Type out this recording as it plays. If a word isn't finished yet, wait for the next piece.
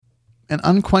An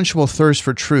unquenchable thirst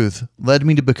for truth led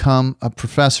me to become a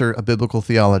professor of biblical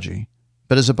theology.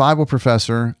 But as a Bible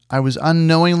professor, I was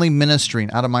unknowingly ministering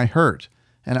out of my hurt,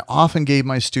 and I often gave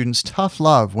my students tough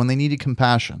love when they needed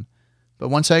compassion. But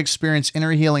once I experienced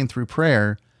inner healing through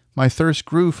prayer, my thirst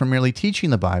grew from merely teaching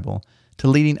the Bible to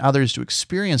leading others to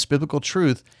experience biblical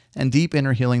truth and deep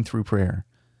inner healing through prayer.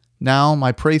 Now,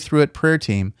 my Pray Through It prayer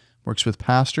team works with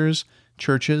pastors,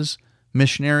 churches,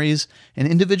 missionaries, and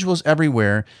individuals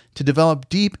everywhere to develop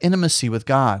deep intimacy with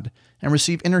God and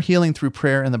receive inner healing through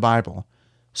prayer and the Bible.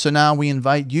 So now we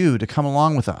invite you to come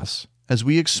along with us as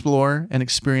we explore and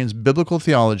experience biblical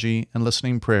theology and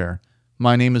listening prayer.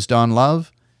 My name is Don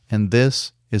Love, and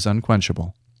this is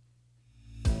Unquenchable.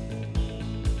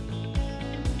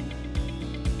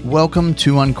 Welcome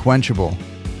to Unquenchable,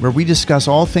 where we discuss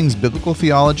all things biblical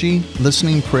theology,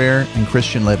 listening prayer, and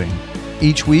Christian living.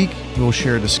 Each week, we will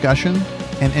share a discussion,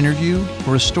 an interview,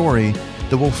 or a story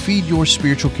that will feed your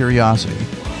spiritual curiosity,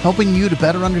 helping you to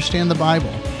better understand the Bible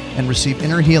and receive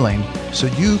inner healing so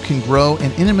you can grow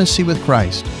in intimacy with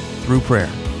Christ through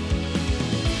prayer.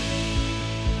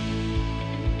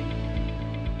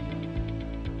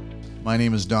 My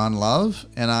name is Don Love,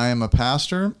 and I am a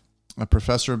pastor, a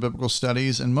professor of biblical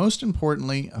studies, and most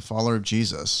importantly, a follower of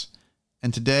Jesus.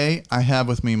 And today, I have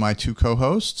with me my two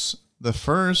co-hosts. The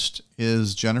first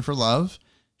is Jennifer Love.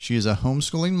 She is a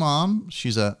homeschooling mom.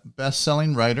 She's a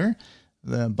best-selling writer.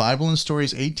 The Bible and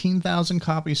Stories, 18,000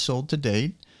 copies sold to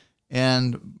date.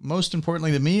 And most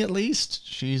importantly to me, at least,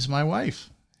 she's my wife.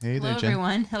 Hey Hello, there, Jen.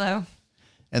 everyone. Hello.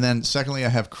 And then secondly, I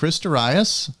have Chris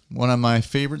Darius, one of my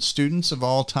favorite students of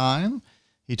all time.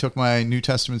 He took my New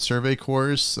Testament survey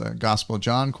course, Gospel of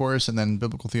John course, and then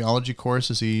biblical theology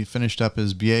course as he finished up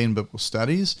his BA in biblical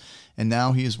studies. And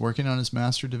now he is working on his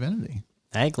Master of Divinity.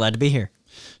 Hey, glad to be here.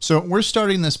 So we're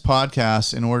starting this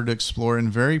podcast in order to explore in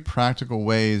very practical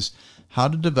ways how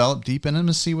to develop deep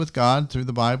intimacy with God through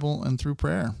the Bible and through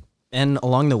prayer. And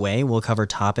along the way, we'll cover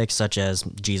topics such as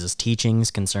Jesus'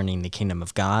 teachings concerning the kingdom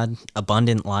of God,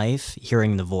 abundant life,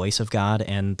 hearing the voice of God,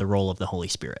 and the role of the Holy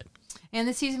Spirit. And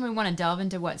this season, we want to delve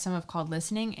into what some have called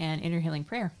listening and inner healing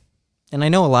prayer. And I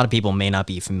know a lot of people may not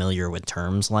be familiar with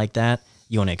terms like that.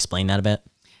 You want to explain that a bit?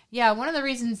 Yeah, one of the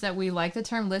reasons that we like the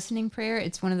term listening prayer,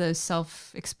 it's one of those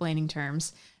self-explaining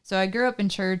terms. So I grew up in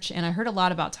church, and I heard a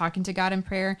lot about talking to God in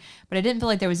prayer, but I didn't feel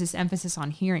like there was this emphasis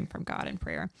on hearing from God in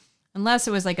prayer. Unless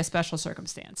it was like a special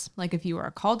circumstance, like if you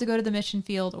were called to go to the mission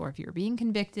field, or if you were being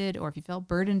convicted, or if you felt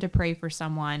burdened to pray for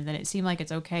someone, then it seemed like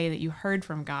it's okay that you heard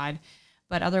from God,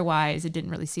 but otherwise it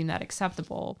didn't really seem that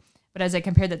acceptable. But as I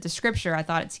compared that to Scripture, I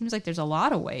thought it seems like there's a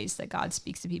lot of ways that God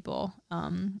speaks to people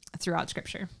throughout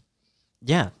Scripture.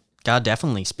 Yeah, God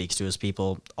definitely speaks to his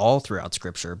people all throughout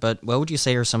Scripture, but what would you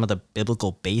say are some of the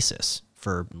biblical basis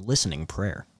for listening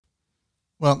prayer?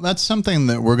 Well, that's something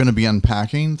that we're going to be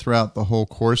unpacking throughout the whole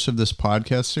course of this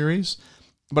podcast series.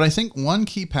 But I think one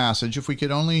key passage, if we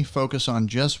could only focus on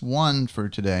just one for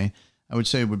today, I would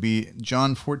say it would be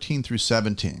John 14 through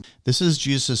 17. This is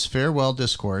Jesus' farewell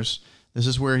discourse. This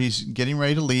is where he's getting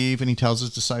ready to leave, and he tells his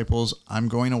disciples, I'm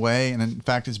going away. And in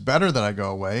fact, it's better that I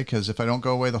go away, because if I don't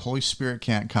go away, the Holy Spirit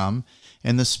can't come.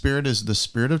 And the Spirit is the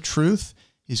Spirit of truth.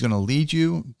 He's going to lead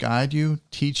you, guide you,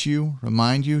 teach you,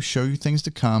 remind you, show you things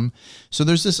to come. So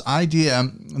there's this idea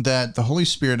that the Holy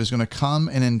Spirit is going to come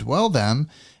and indwell them,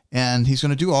 and he's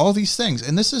going to do all these things.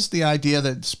 And this is the idea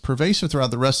that's pervasive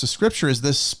throughout the rest of Scripture, is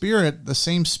this Spirit, the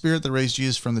same Spirit that raised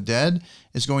Jesus from the dead,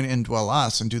 is going to indwell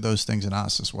us and do those things in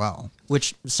us as well.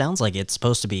 Which sounds like it's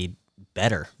supposed to be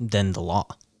better than the law.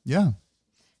 Yeah.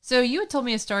 So you had told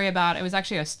me a story about, it was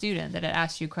actually a student that had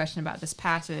asked you a question about this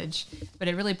passage, but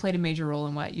it really played a major role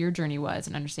in what your journey was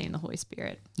in understanding the Holy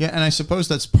Spirit. Yeah, and I suppose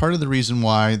that's part of the reason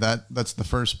why that's the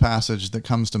first passage that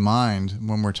comes to mind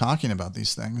when we're talking about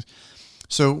these things.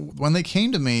 So when they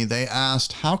came to me, they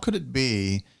asked, how could it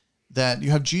be that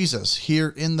you have Jesus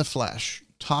here in the flesh,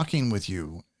 talking with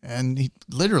you, and he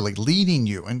literally leading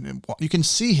you, and you can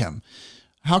see him?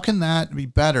 How can that be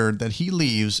better that he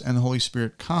leaves and the Holy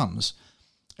Spirit comes?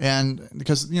 And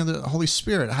because, the Holy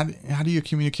Spirit, how do you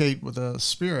communicate with the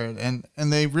Spirit? And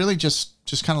they really just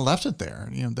kind of left it there,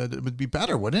 that it would be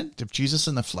better, wouldn't it, if Jesus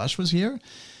in the flesh was here?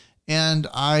 And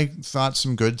I thought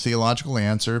some good theological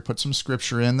answer, put some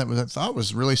scripture in that I thought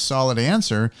was a really solid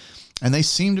answer, and they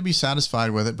seemed to be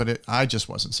satisfied with it, but I just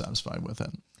wasn't satisfied with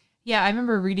it. Yeah, I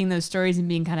remember reading those stories and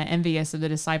being kind of envious of the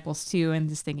disciples too, and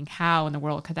just thinking, how in the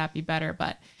world could that be better?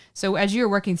 But so as you were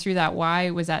working through that,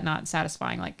 why was that not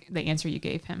satisfying, like the answer you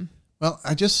gave him? Well,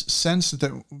 I just sensed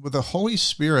that with the Holy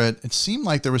Spirit, it seemed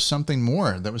like there was something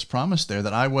more that was promised there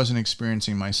that I wasn't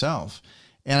experiencing myself.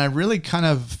 And I really kind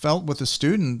of felt with the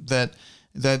student that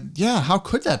that, yeah, how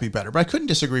could that be better? But I couldn't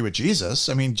disagree with Jesus.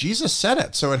 I mean, Jesus said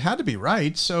it, so it had to be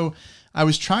right. So I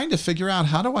was trying to figure out,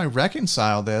 how do I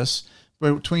reconcile this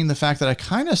between the fact that I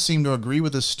kind of seem to agree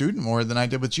with a student more than I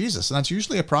did with Jesus. And that's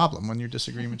usually a problem when you're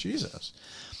disagreeing with Jesus.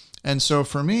 And so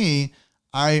for me,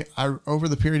 I over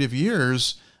the period of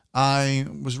years, I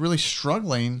was really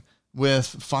struggling with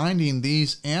finding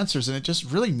these answers, and it just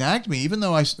really nagged me. Even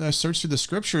though I searched through the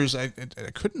scriptures, I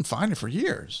couldn't find it for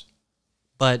years.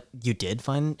 But you did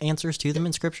find answers to them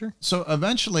in Scripture? So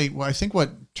eventually, I think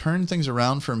what turned things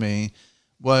around for me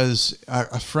was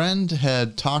a friend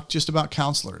had talked just about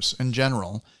counselors in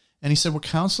general. And he said, what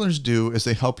counselors do is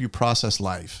they help you process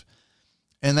life.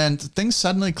 And then things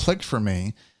suddenly clicked for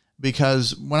me,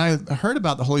 because when I heard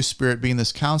about the Holy Spirit being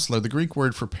this counselor, the Greek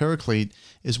word for paraclete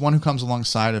is one who comes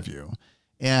alongside of you.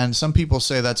 And some people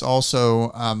say that's also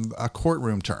a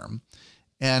courtroom term.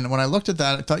 And when I looked at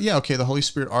that, I thought, yeah, okay, the Holy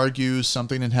Spirit argues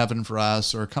something in heaven for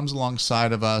us, or comes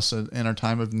alongside of us in our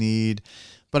time of need.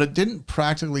 But it didn't,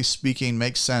 practically speaking,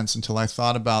 make sense until I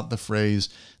thought about the phrase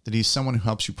that he's someone who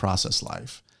helps you process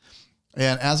life.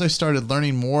 And as I started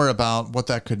learning more about what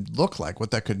that could look like,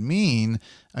 what that could mean,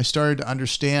 I started to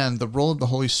understand the role of the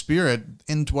Holy Spirit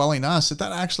indwelling us, that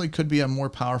actually could be a more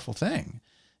powerful thing.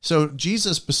 So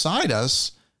Jesus beside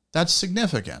us, that's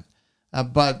significant.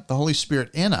 But the Holy Spirit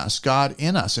in us, God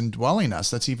in us, indwelling us,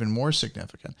 that's even more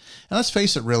significant. And let's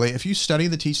face it, really, if you study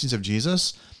the teachings of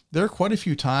Jesus, there are quite a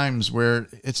few times where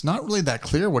it's not really that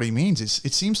clear what he means.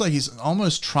 It seems like he's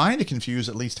almost trying to confuse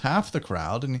at least half the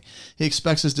crowd, and he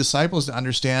expects his disciples to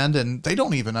understand, and they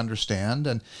don't even understand.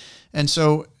 And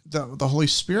so the Holy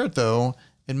Spirit, though,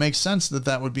 it makes sense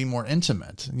that would be more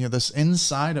intimate, this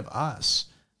inside of us,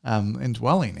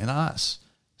 indwelling in us.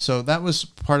 So that was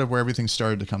part of where everything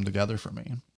started to come together for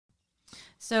me.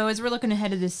 So as we're looking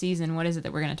ahead to this season, what is it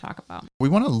that we're going to talk about? We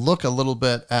want to look a little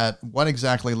bit at what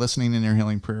exactly listening in your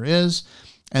healing prayer is.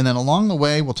 And then along the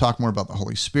way, we'll talk more about the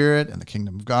Holy Spirit and the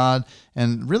kingdom of God,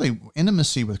 and really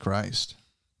intimacy with Christ.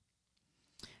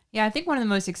 Yeah, I think one of the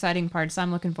most exciting parts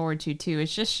I'm looking forward to too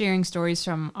is just sharing stories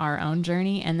from our own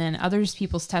journey, and then others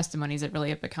people's testimonies that really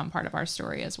have become part of our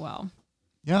story as well.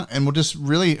 Yeah, and we'll just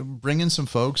really bring in some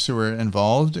folks who are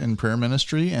involved in prayer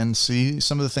ministry and see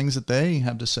some of the things that they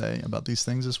have to say about these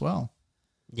things as well.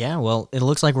 Yeah, well, it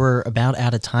looks like we're about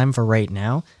out of time for right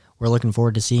now. We're looking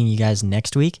forward to seeing you guys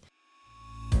next week.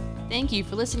 Thank you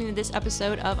for listening to this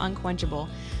episode of Unquenchable.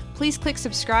 Please click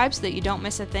subscribe so that you don't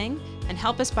miss a thing, and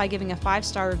help us by giving a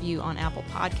 5-star review on Apple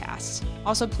Podcasts.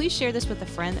 Also, please share this with a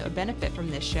friend that would benefit from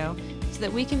this show so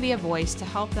that we can be a voice to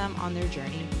help them on their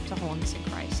journey to holiness in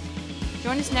Christ.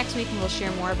 Join us next week and we'll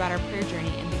share more about our prayer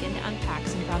journey and begin to unpack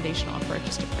some foundational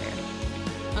approaches to prayer.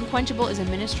 Unquenchable is a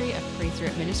ministry of Pray Through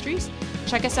It Ministries.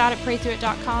 Check us out at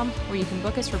praythroughit.com, where you can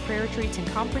book us for prayer retreats and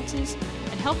conferences,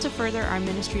 and help to further our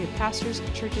ministry to pastors,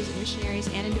 churches, missionaries,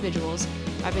 and individuals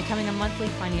by becoming a monthly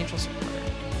financial supporter.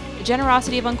 The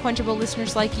generosity of Unquenchable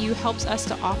listeners like you helps us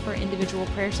to offer individual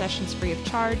prayer sessions free of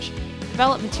charge,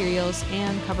 develop materials,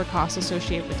 and cover costs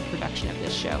associated with the production of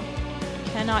this show. We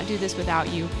cannot do this without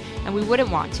you, and we wouldn't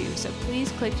want to, so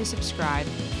please click to subscribe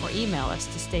or email us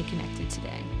to stay connected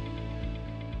today.